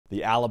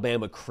The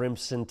Alabama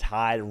Crimson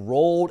Tide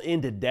rolled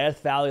into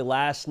Death Valley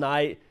last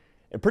night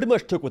and pretty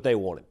much took what they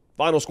wanted.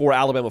 Final score,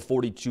 Alabama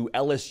 42,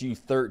 LSU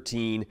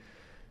 13.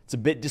 It's a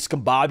bit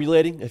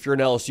discombobulating if you're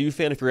an LSU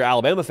fan. If you're an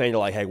Alabama fan, you're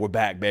like, hey, we're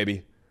back,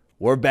 baby.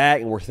 We're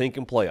back and we're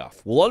thinking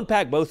playoff. We'll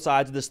unpack both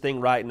sides of this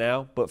thing right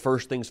now, but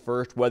first things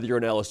first, whether you're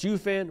an LSU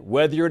fan,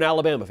 whether you're an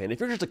Alabama fan,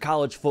 if you're just a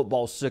college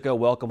football sicko,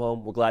 welcome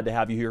home. We're glad to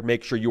have you here.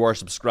 Make sure you are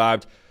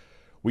subscribed.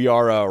 We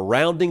are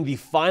rounding the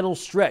final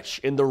stretch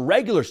in the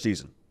regular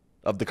season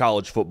of the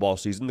college football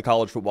season, the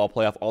college football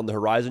playoff on the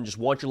horizon. Just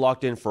want you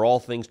locked in for all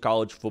things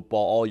college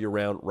football all year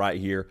round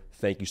right here.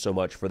 Thank you so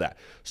much for that.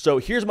 So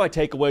here's my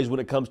takeaways when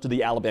it comes to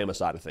the Alabama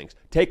side of things.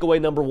 Takeaway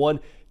number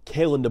one,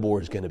 Kalen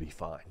DeBoer is going to be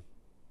fine.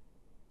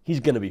 He's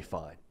going to be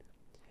fine.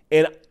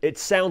 And it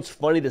sounds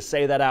funny to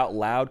say that out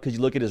loud because you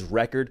look at his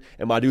record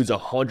and my dude's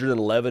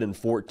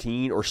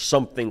 111-14 or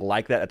something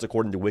like that. That's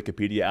according to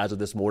Wikipedia as of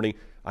this morning.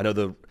 I know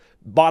the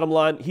bottom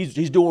line,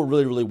 he's doing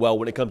really, really well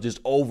when it comes to his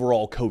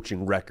overall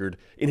coaching record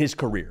in his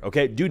career,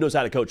 okay? Dude knows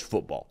how to coach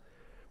football.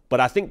 But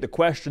I think the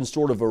question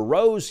sort of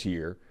arose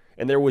here,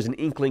 and there was an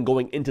inkling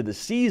going into the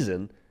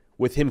season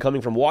with him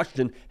coming from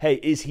Washington, hey,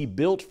 is he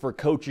built for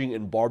coaching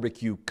in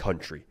barbecue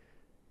country?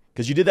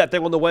 Because you did that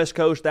thing on the West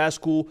Coast, that's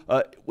cool.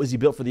 Was he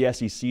built for the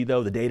SEC,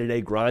 though, the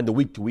day-to-day grind, the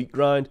week-to-week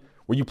grind,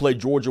 where you play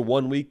Georgia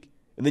one week,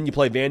 and then you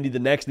play Vandy the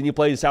next, then you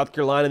play South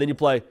Carolina, and then you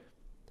play,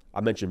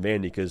 I mentioned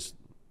Vandy because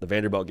the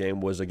Vanderbilt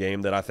game was a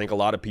game that I think a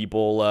lot of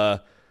people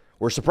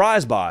were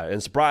surprised by.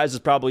 And surprise is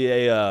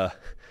probably a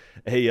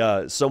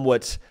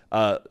somewhat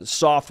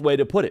soft way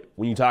to put it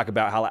when you talk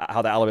about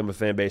how the Alabama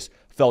fan base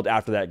felt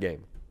after that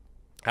game.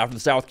 After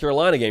the South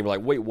Carolina game, you're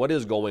like, wait, what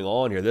is going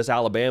on here? This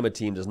Alabama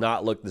team does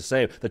not look the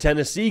same. The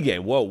Tennessee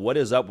game, whoa, what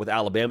is up with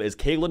Alabama? Is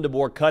Kalen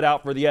DeBoer cut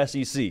out for the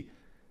SEC?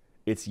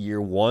 It's year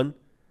one,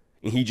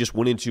 and he just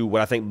went into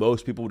what I think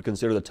most people would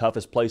consider the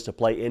toughest place to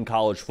play in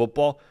college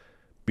football,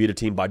 beat a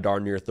team by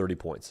darn near 30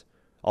 points.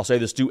 I'll say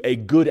this too, a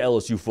good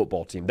LSU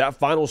football team. That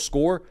final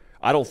score,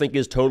 I don't think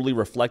is totally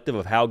reflective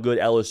of how good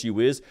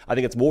LSU is. I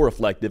think it's more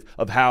reflective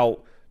of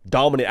how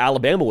dominant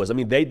Alabama was. I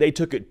mean, they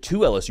took it to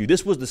LSU.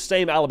 This was the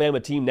same Alabama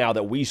team now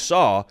that we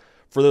saw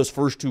for those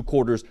first two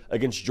quarters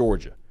against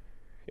Georgia.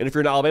 And if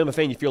you're an Alabama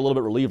fan, you feel a little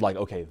bit relieved, like,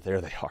 okay, there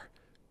they are.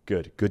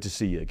 Good to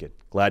see you again.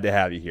 Glad to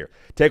have you here.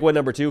 Takeaway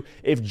number two,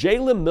 if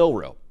Jalen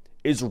Milroe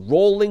is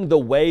rolling the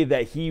way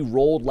that he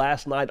rolled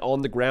last night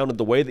on the ground and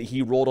the way that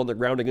he rolled on the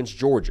ground against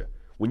Georgia,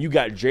 when you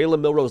got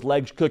Jalen Milroe's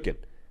legs cooking,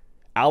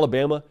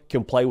 Alabama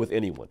can play with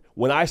anyone.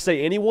 When I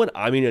say anyone,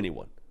 I mean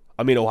anyone.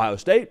 I mean Ohio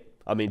State.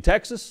 I mean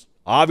Texas.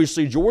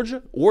 Obviously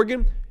Georgia,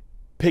 Oregon.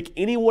 Pick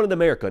anyone in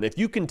America. And if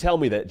you can tell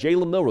me that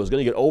Jalen Milroe is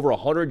going to get over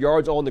 100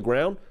 yards on the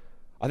ground,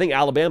 I think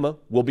Alabama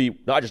will be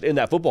not just in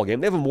that football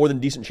game, they have a more than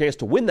decent chance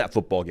to win that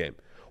football game.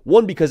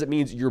 One, because it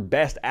means your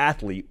best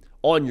athlete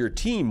on your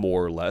team,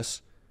 more or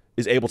less,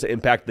 is able to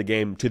impact the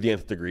game to the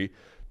nth degree.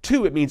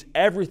 Two, it means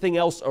everything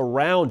else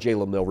around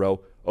Jalen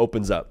Milroe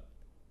opens up.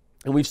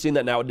 And we've seen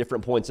that now at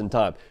different points in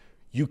time.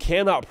 You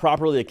cannot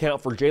properly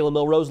account for Jalen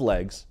Milroe's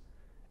legs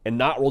and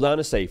not roll down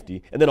to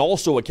safety, and then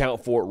also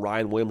account for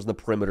Ryan Williams in the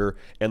perimeter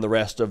and the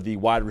rest of the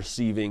wide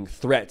receiving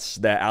threats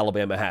that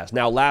Alabama has.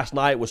 Now, last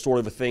night was sort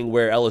of a thing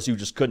where LSU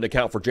just couldn't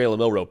account for Jalen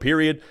Milroe,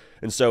 period.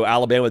 And so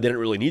Alabama didn't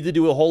really need to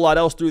do a whole lot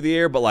else through the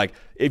air. But, like,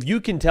 if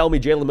you can tell me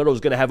Jalen Milroe is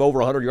going to have over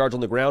 100 yards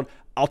on the ground,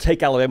 I'll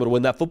take Alabama to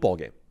win that football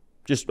game.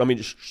 Just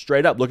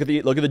straight up. Look at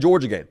the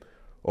Georgia game.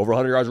 Over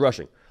 100 yards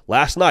rushing.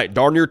 Last night,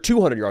 darn near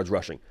 200 yards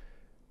rushing.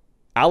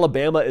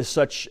 Alabama is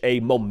such a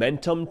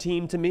momentum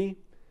team to me.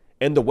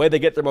 And the way they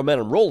get their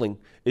momentum rolling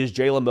is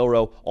Jalen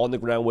Milroe on the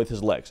ground with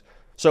his legs.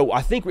 So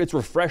I think it's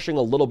refreshing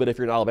a little bit if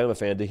you're an Alabama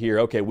fan to hear,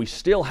 okay, we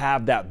still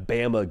have that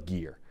Bama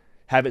gear.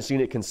 Haven't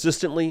seen it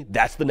consistently.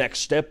 That's the next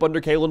step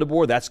under Kalen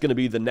DeBoer. That's going to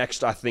be the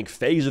next, I think,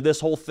 phase of this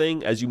whole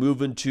thing as you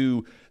move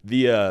into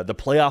the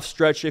playoff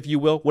stretch, if you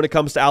will, when it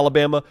comes to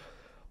Alabama.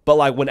 But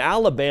like when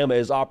Alabama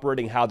is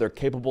operating how they're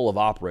capable of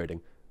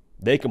operating,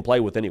 they can play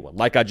with anyone,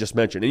 like I just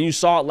mentioned. And you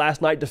saw it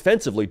last night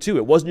defensively, too.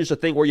 It wasn't just a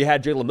thing where you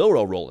had Jalen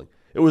Milroe rolling.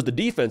 It was the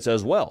defense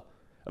as well.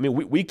 I mean,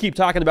 we keep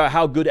talking about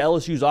how good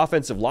LSU's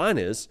offensive line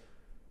is.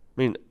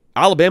 I mean,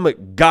 Alabama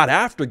got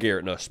after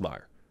Garrett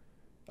Nussmeier.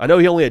 I know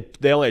they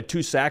only had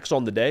 2 sacks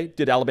on the day,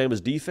 did Alabama's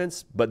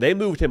defense, but they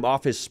moved him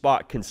off his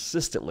spot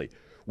consistently,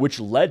 which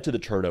led to the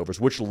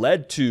turnovers, which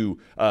led to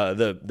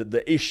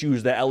the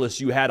issues that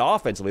LSU had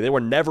offensively. They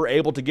were never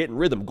able to get in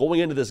rhythm.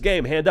 Going into this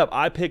game, hand up,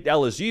 I picked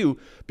LSU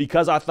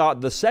because I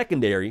thought the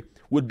secondary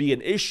would be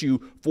an issue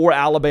for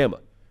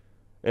Alabama.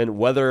 And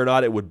whether or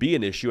not it would be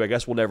an issue, I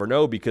guess we'll never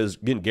know because,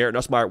 again, Garrett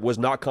Nussmeier was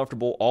not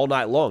comfortable all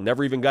night long,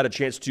 never even got a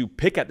chance to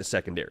pick at the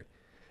secondary.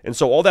 And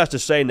so all that's to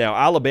say now,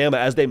 Alabama,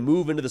 as they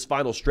move into this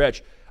final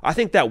stretch, I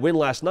think that win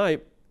last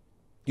night,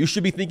 you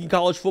should be thinking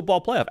college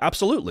football playoff.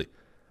 Absolutely.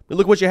 I mean,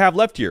 look what you have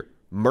left here.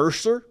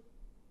 Mercer,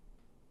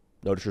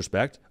 no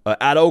disrespect,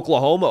 at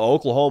Oklahoma.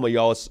 Oklahoma,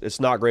 y'all, it's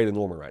not great in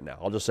Norman right now.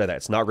 I'll just say that.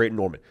 It's not great in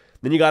Norman.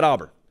 Then you got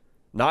Auburn,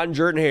 not in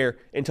Jordan-Hare,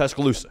 in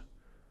Tuscaloosa.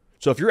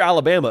 So if you're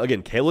Alabama,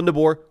 again, Kalen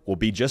DeBoer will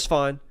be just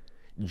fine.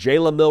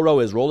 Jalen Milroe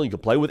is rolling. You can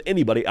play with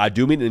anybody. I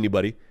do mean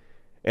anybody.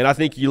 And I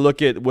think you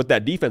look at what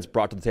that defense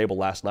brought to the table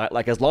last night.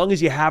 Like, as long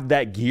as you have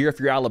that gear, if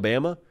you're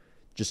Alabama,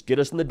 just get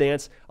us in the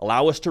dance.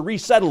 Allow us to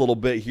reset a little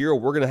bit here.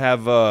 We're going to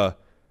have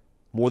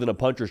more than a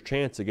puncher's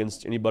chance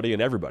against anybody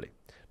and everybody.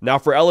 Now,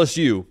 for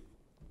LSU,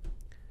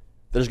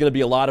 there's going to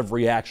be a lot of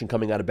reaction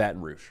coming out of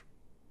Baton Rouge.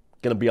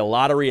 Going to be a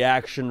lot of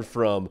reaction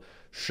from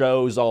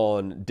shows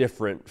on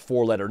different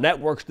four-letter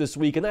networks this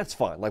week, and that's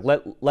fine. Like,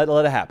 let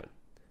it happen.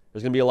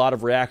 There's going to be a lot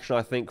of reaction,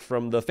 I think,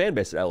 from the fan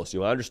base at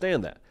LSU. I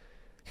understand that.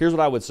 Here's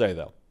what I would say,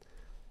 though.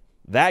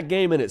 That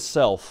game in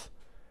itself,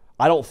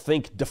 I don't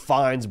think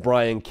defines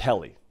Brian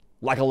Kelly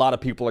like a lot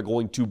of people are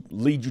going to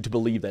lead you to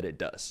believe that it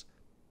does.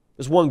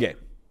 It's one game.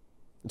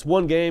 It's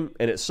one game,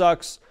 and it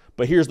sucks.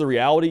 But here's the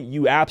reality.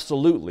 You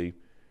absolutely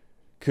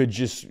could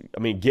just,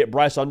 get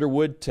Bryce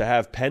Underwood to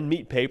have pen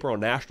meet paper on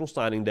National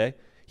Signing Day.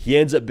 He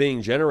ends up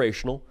being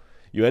generational.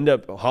 You end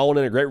up hauling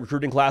in a great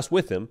recruiting class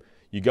with him.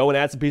 You go and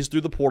add some pieces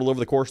through the portal over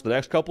the course of the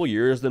next couple of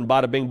years, then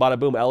bada bing, bada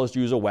boom,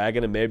 LSU's a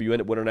wagon, and maybe you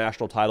end up winning a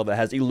national title that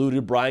has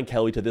eluded Brian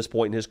Kelly to this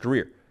point in his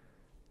career.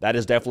 That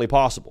is definitely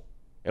possible.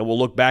 And we'll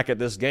look back at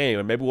this game,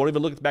 and maybe we won't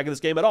even look back at this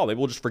game at all. Maybe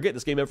we'll just forget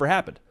this game ever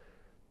happened.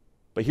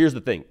 But here's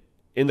the thing.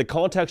 In the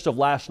context of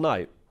last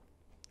night,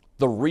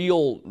 the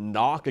real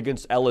knock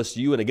against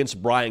LSU and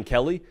against Brian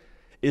Kelly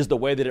is the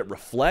way that it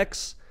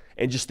reflects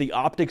and just the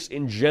optics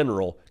in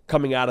general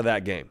coming out of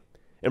that game.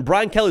 And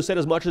Brian Kelly said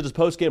as much at his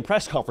post-game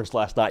press conference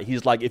last night.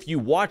 He's like, if you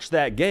watch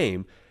that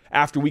game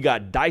after we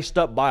got diced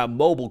up by a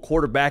mobile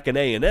quarterback in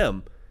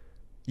A&M,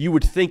 you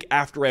would think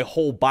after a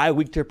whole bye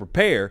week to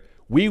prepare,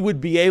 we would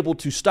be able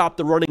to stop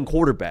the running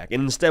quarterback.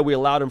 And instead, we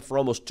allowed him for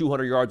almost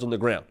 200 yards on the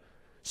ground.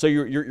 So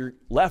you're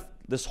left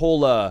this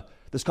whole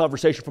this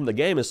conversation from the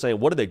game is saying,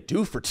 what did they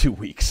do for 2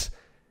 weeks?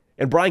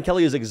 And Brian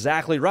Kelly is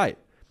exactly right.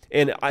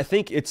 And I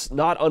think it's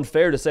not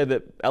unfair to say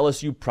that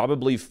LSU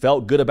probably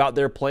felt good about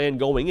their plan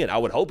going in. I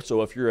would hope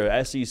so. If you're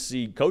a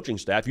SEC coaching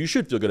staff, you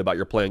should feel good about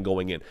your plan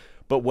going in.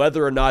 But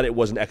whether or not it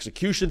was an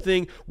execution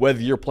thing,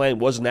 whether your plan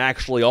wasn't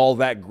actually all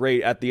that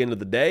great at the end of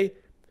the day,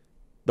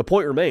 the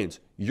point remains,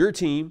 your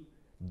team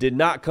did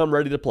not come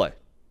ready to play.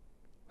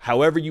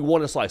 However you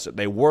want to slice it,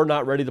 they were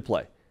not ready to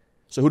play.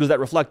 So who does that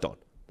reflect on?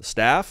 The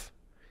staff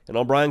and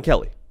on Brian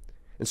Kelly.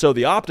 And so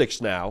the optics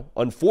now,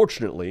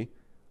 unfortunately,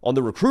 on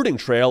the recruiting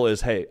trail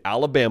is, hey,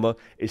 Alabama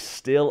is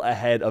still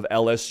ahead of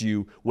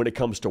LSU when it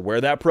comes to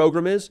where that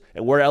program is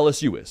and where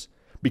LSU is.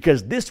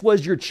 Because this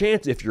was your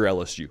chance if you're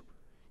LSU.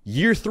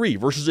 Year 3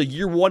 versus a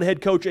year 1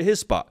 head coach at his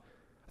spot.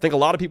 I think a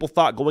lot of people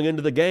thought going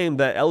into the game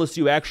that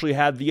LSU actually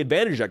had the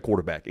advantage at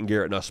quarterback in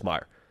Garrett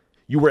Nussmeier.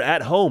 You were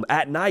at home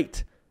at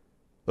night.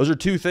 Those are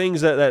two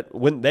things that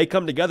when they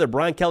come together,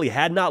 Brian Kelly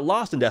had not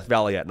lost in Death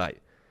Valley at night.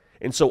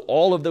 And so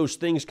all of those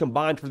things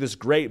combined for this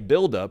great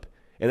buildup,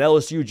 and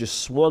LSU just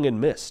swung and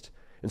missed.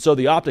 And so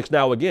the optics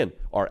now, again,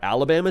 are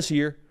Alabama's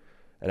here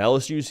and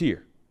LSU's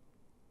here.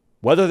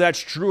 Whether that's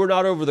true or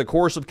not over the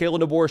course of Kalen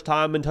DeBoer's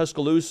time in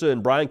Tuscaloosa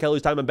and Brian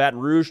Kelly's time in Baton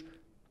Rouge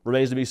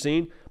remains to be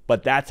seen.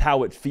 But that's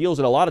how it feels.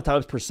 And a lot of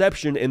times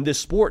perception in this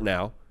sport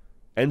now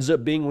ends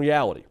up being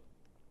reality.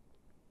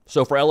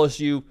 So for LSU,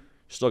 you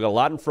still got a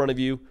lot in front of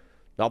you.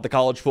 Not the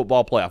college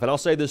football playoff. And I'll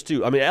say this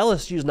too.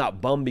 LSU's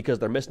not bummed because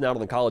they're missing out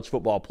on the college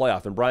football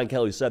playoff. And Brian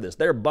Kelly said this.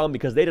 They're bummed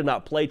because they did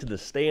not play to the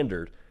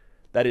standard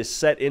that is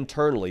set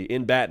internally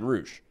in Baton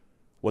Rouge.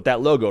 What that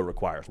logo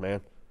requires,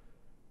 man.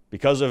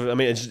 Because of,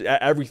 it's just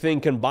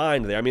everything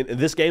combined there.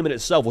 This game in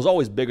itself was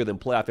always bigger than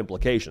playoff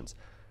implications.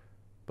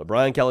 But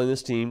Brian Kelly and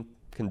this team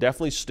can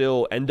definitely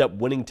still end up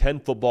winning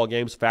 10 football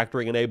games,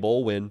 factoring in a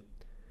bowl win.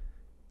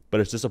 But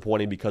it's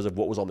disappointing because of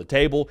what was on the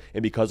table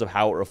and because of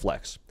how it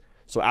reflects.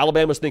 So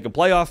Alabama's thinking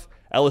playoff.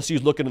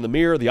 LSU's looking in the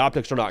mirror. The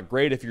optics are not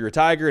great if you're a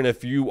Tiger. And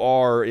if you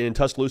are in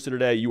Tuscaloosa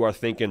today, you are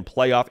thinking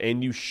playoff,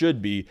 and you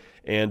should be.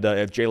 And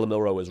if Jalen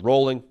Milroe is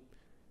rolling,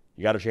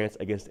 you got a chance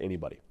against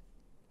anybody.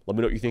 Let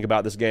me know what you think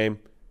about this game.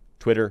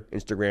 Twitter,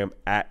 Instagram,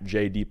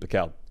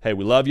 @JDPicKell. Hey,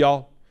 we love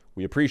y'all.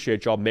 We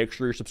appreciate y'all. Make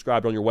sure you're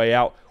subscribed on your way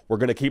out. We're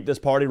going to keep this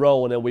party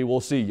rolling, and we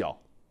will see y'all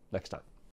next time.